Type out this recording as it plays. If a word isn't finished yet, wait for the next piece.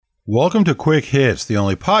Welcome to Quick Hits, the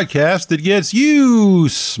only podcast that gets you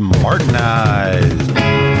smartenized.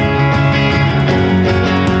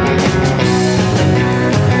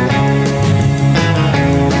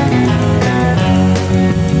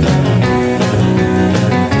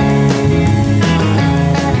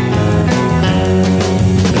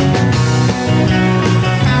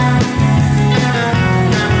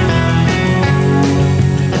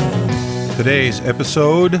 Today's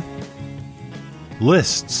episode,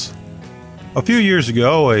 lists. A few years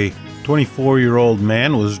ago, a 24-year-old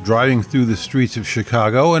man was driving through the streets of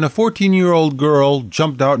Chicago, and a 14-year-old girl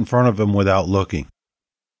jumped out in front of him without looking.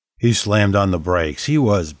 He slammed on the brakes. He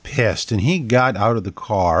was pissed, and he got out of the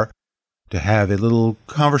car to have a little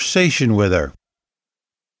conversation with her.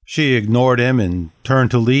 She ignored him and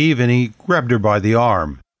turned to leave, and he grabbed her by the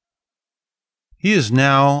arm. He is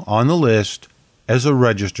now on the list as a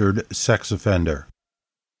registered sex offender.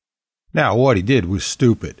 Now, what he did was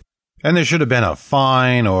stupid, and there should have been a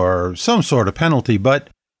fine or some sort of penalty, but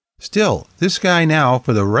still, this guy now,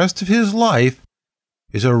 for the rest of his life,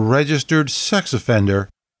 is a registered sex offender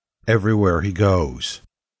everywhere he goes.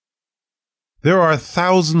 There are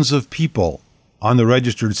thousands of people on the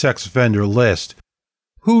registered sex offender list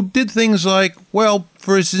who did things like, well,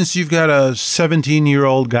 for instance, you've got a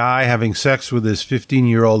 17-year-old guy having sex with his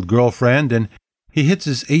 15-year-old girlfriend, and he hits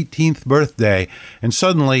his 18th birthday and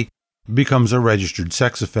suddenly becomes a registered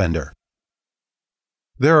sex offender.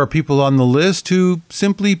 There are people on the list who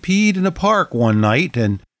simply peed in a park one night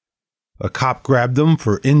and a cop grabbed them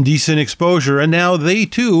for indecent exposure, and now they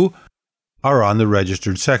too are on the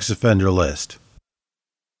registered sex offender list.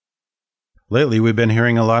 Lately, we've been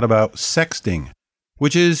hearing a lot about sexting,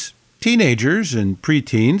 which is teenagers and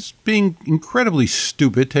preteens being incredibly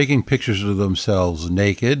stupid, taking pictures of themselves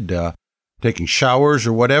naked, taking showers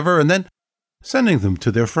or whatever, and then sending them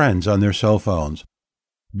to their friends on their cell phones.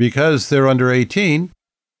 Because they're under 18,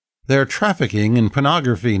 they're trafficking in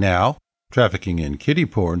pornography now, trafficking in kiddie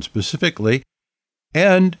porn specifically,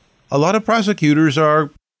 and a lot of prosecutors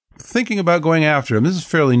are thinking about going after them. This is a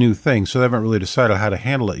fairly new thing, so they haven't really decided how to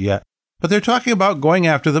handle it yet. But they're talking about going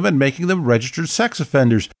after them and making them registered sex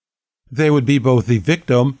offenders. They would be both the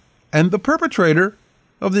victim and the perpetrator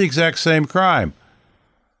of the exact same crime.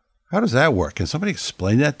 How does that work? Can somebody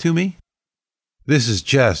explain that to me? This is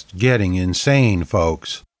just getting insane,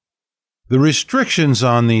 folks. The restrictions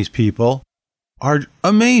on these people are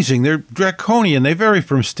amazing. They're draconian. They vary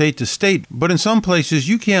from state to state, but in some places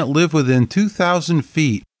you can't live within 2,000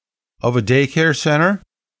 feet of a daycare center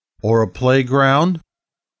or a playground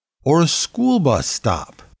or a school bus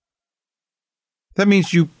stop. That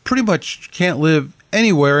means you pretty much can't live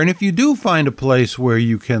anywhere, and if you do find a place where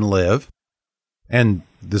you can live, and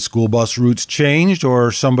the school bus route's changed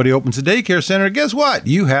or somebody opens a daycare center, guess what?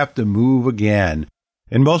 You have to move again.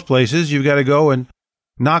 In most places, you've got to go and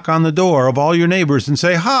knock on the door of all your neighbors and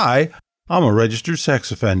say, "Hi, I'm a registered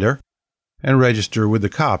sex offender," and register with the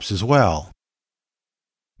cops as well.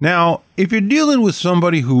 Now, if you're dealing with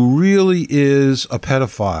somebody who really is a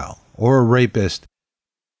pedophile or a rapist,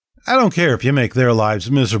 I don't care if you make their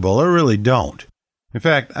lives miserable. I really don't. In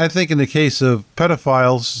fact, I think in the case of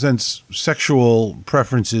pedophiles, since sexual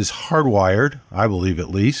preference is hardwired, I believe at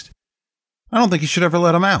least, I don't think you should ever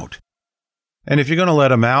let them out. And if you're going to let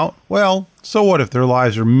them out, well, so what if their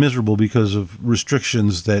lives are miserable because of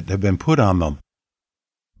restrictions that have been put on them?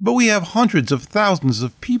 But we have hundreds of thousands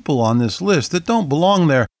of people on this list that don't belong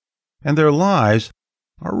there, and their lives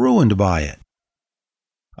are ruined by it.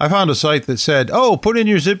 I found a site that said, put in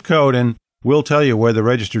your zip code and we'll tell you where the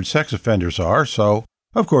registered sex offenders are. So,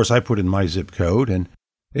 of course, I put in my zip code, and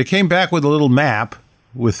it came back with a little map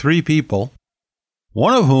with 3 people,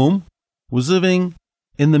 one of whom was living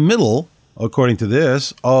in the middle, according to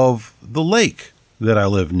this, of the lake that I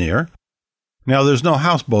live near. Now, there's no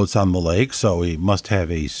houseboats on the lake, so he must have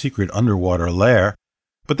a secret underwater lair.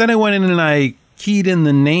 But then I went in and I keyed in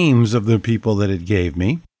the names of the people that it gave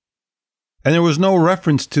me, and there was no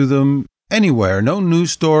reference to them anywhere, no news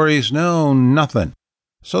stories, no nothing.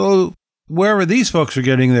 So wherever these folks are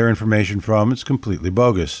getting their information from, it's completely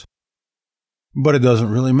bogus. But it doesn't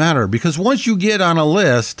really matter, because once you get on a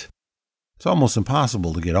list, it's almost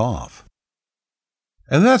impossible to get off.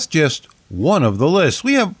 And that's just one of the lists.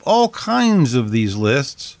 We have all kinds of these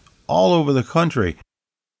lists all over the country.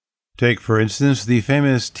 Take, for instance, the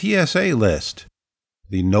famous TSA list,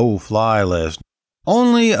 the no-fly list.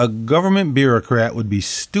 Only a government bureaucrat would be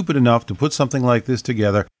stupid enough to put something like this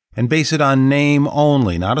together and base it on name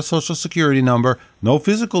only, not a social security number, no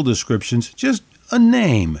physical descriptions, just a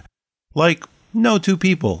name. Like, no 2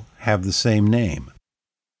 people have the same name.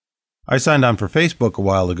 I signed on for Facebook a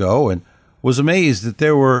while ago and was amazed that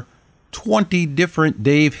there were 20 different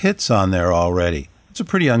Dave hits on there already. It's a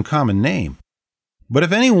pretty uncommon name. But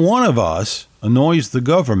if any one of us annoys the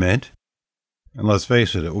government, and let's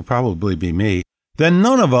face it, it will probably be me, then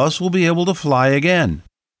none of us will be able to fly again.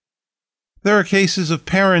 There are cases of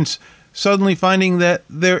parents suddenly finding that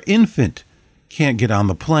their infant can't get on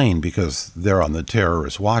the plane because they're on the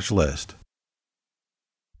terrorist watch list.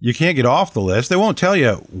 You can't get off the list. They won't tell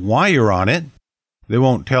you why you're on it. They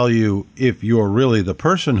won't tell you if you're really the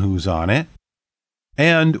person who's on it.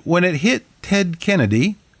 And when it hit Ted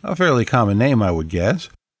Kennedy, a fairly common name, I would guess,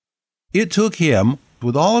 it took him,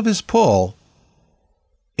 with all of his pull,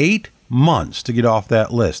 8 months to get off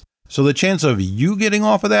that list. So the chance of you getting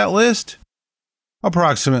off of that list,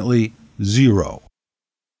 approximately 0.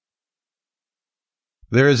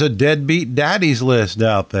 There is a deadbeat daddies list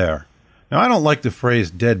out there. Now, I don't like the phrase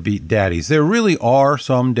deadbeat daddies. There really are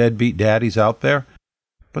some deadbeat daddies out there,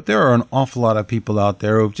 but there are an awful lot of people out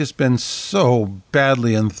there who have just been so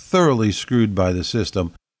badly and thoroughly screwed by the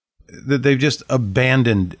system that they've just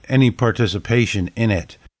abandoned any participation in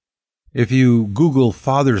it. If you Google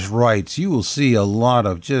father's rights, you will see a lot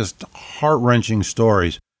of just heart-wrenching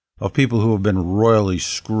stories of people who have been royally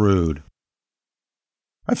screwed.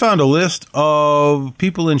 I found a list of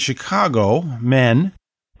people in Chicago, men,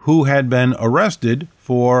 who had been arrested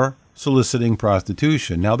for soliciting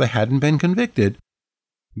prostitution. Now, they hadn't been convicted,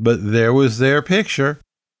 but there was their picture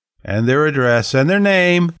and their address and their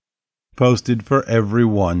name posted for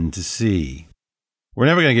everyone to see. We're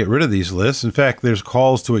never going to get rid of these lists. In fact, there's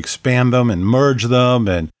calls to expand them and merge them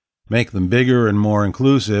and make them bigger and more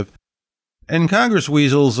inclusive. And Congress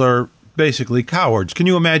weasels are basically cowards. Can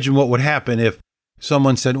you imagine what would happen if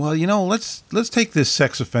someone said, well, let's take this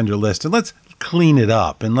sex offender list and let's clean it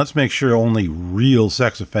up and let's make sure only real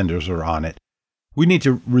sex offenders are on it. We need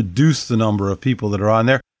to reduce the number of people that are on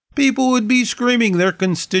there. People would be screaming. Their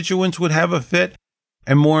constituents would have a fit.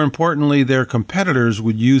 And more importantly, their competitors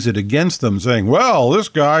would use it against them, saying, well, this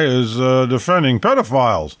guy is defending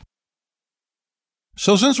pedophiles.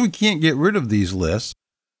 So since we can't get rid of these lists,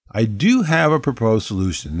 I do have a proposed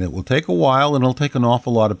solution that will take a while and it'll take an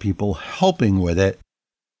awful lot of people helping with it,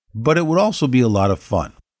 but it would also be a lot of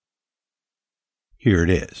fun. Here it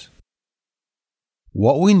is.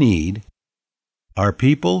 What we need are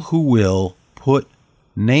people who will put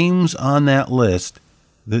names on that list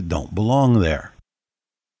that don't belong there.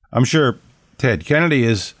 I'm sure Ted Kennedy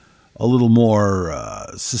is a little more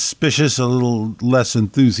suspicious, a little less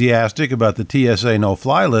enthusiastic about the TSA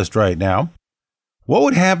no-fly list right now. What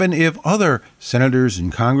would happen if other senators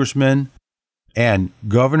and congressmen and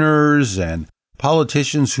governors and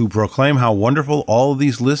politicians who proclaim how wonderful all of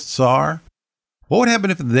these lists are, what would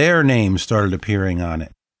happen if their names started appearing on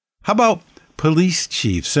it? How about police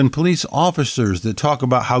chiefs and police officers that talk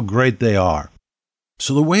about how great they are?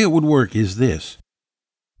 So the way it would work is this.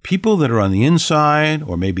 People that are on the inside,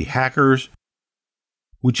 or maybe hackers,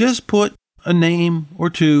 would just put a name or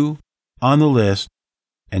two on the list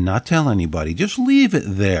and not tell anybody. Just leave it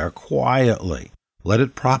there quietly. Let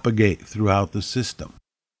it propagate throughout the system.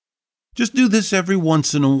 Just do this every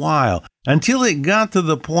once in a while until it got to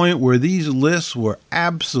the point where these lists were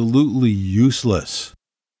absolutely useless.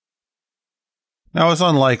 Now, it's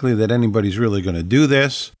unlikely that anybody's really going to do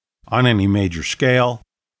this on any major scale,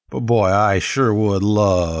 but boy, I sure would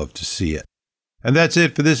love to see it. And that's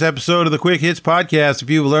it for this episode of the Quick Hits Podcast. If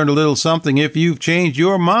you've learned a little something, if you've changed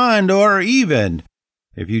your mind, or even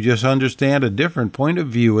if you just understand a different point of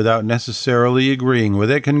view without necessarily agreeing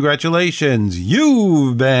with it, congratulations,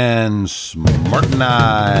 you've been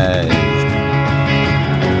smartenized.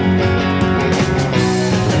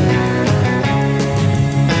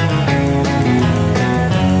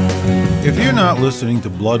 If you're not listening to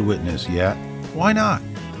Blood Witness yet, why not?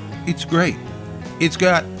 It's great. It's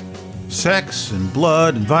got sex and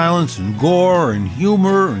blood and violence and gore and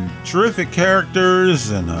humor and terrific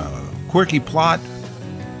characters and a quirky plot.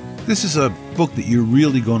 This is a book that you're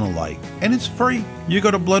really going to like, and it's free. You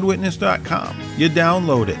go to bloodwitness.com. You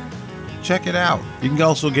download it. Check it out. You can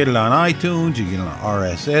also get it on iTunes. You can get it on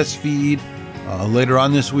RSS feed. Later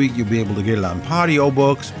on this week, you'll be able to get it on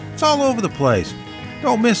Audiobooks. It's all over the place.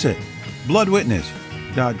 Don't miss it.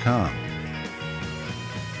 bloodwitness.com.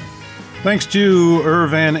 Thanks to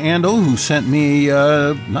Irvan Andel, who sent me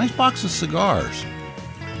a nice box of cigars.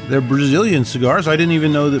 They're Brazilian cigars. I didn't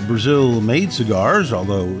even know that Brazil made cigars,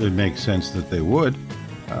 although it makes sense that they would.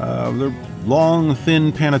 They're long,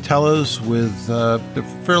 thin panatellas with, they're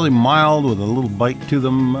fairly mild with a little bite to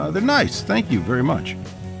them. They're nice. Thank you very much.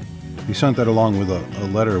 He sent that along with a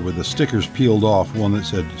letter with the stickers peeled off, one that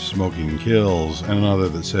said "Smoking Kills" and another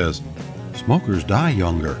that says "Smokers Die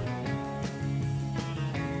Younger."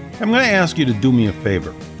 I'm going to ask you to do me a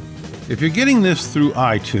favor. If you're getting this through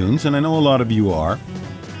iTunes, and I know a lot of you are,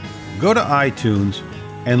 go to iTunes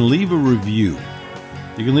and leave a review.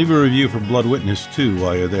 You can leave a review for Blood Witness too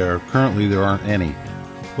while you're there. Currently there aren't any.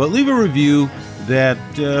 But leave a review that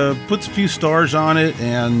puts a few stars on it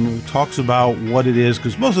and talks about what it is,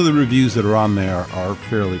 because most of the reviews that are on there are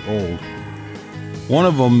fairly old. One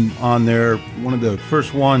of them on there, one of the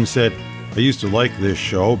first ones said, I used to like this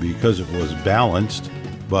show because it was balanced,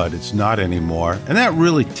 but it's not anymore. And that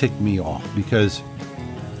really ticked me off, because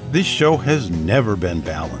this show has never been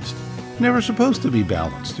balanced. Never supposed to be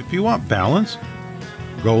balanced. If you want balance,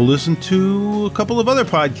 go listen to a couple of other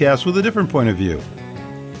podcasts with a different point of view.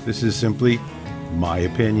 This is simply my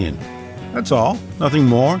opinion. That's all. Nothing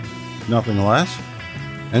more, nothing less.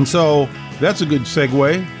 And so that's a good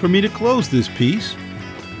segue for me to close this piece.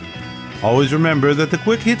 Always remember that the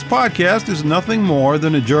Quick Hits Podcast is nothing more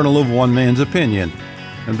than a journal of one man's opinion,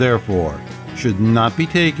 and therefore should not be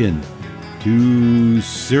taken too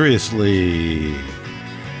seriously.